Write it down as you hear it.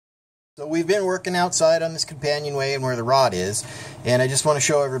So we've been working outside on this companionway and where the rod is, and I just want to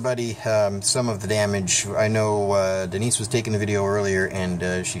show everybody some of the damage. I know Denise was taking the video earlier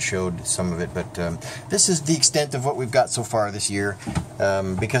and she showed some of it, but this is the extent of what we've got so far this year,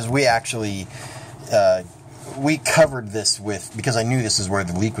 because we actually we covered this with, because I knew this is where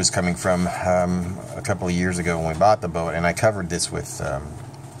the leak was coming from a couple of years ago when we bought the boat, and I covered this with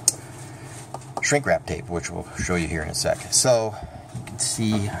shrink wrap tape, which we'll show you here in a sec. So you can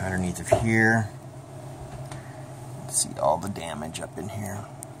see underneath of here, see all the damage up in here.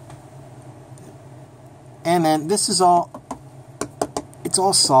 And then this is all, it's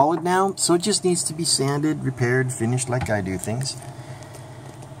all solid now, so it just needs to be sanded, repaired, finished like I do things.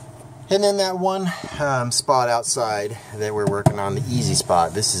 And then that one spot outside that we're working on, the easy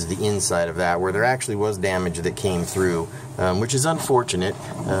spot, this is the inside of that, where there actually was damage that came through, which is unfortunate,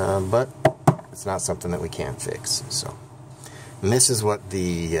 but it's not something that we can't fix. So, and this is what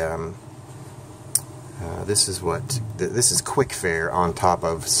the this is Quick Fair on top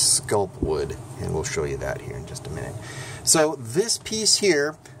of Sculpt Wood, and we'll show you that here in just a minute. So this piece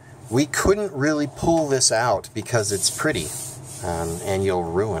here, we couldn't really pull this out because it's pretty, and you'll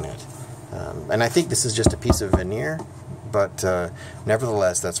ruin it. And I think this is just a piece of veneer, but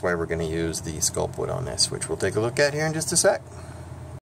nevertheless, that's why we're going to use the Sculpt Wood on this, which we'll take a look at here in just a sec.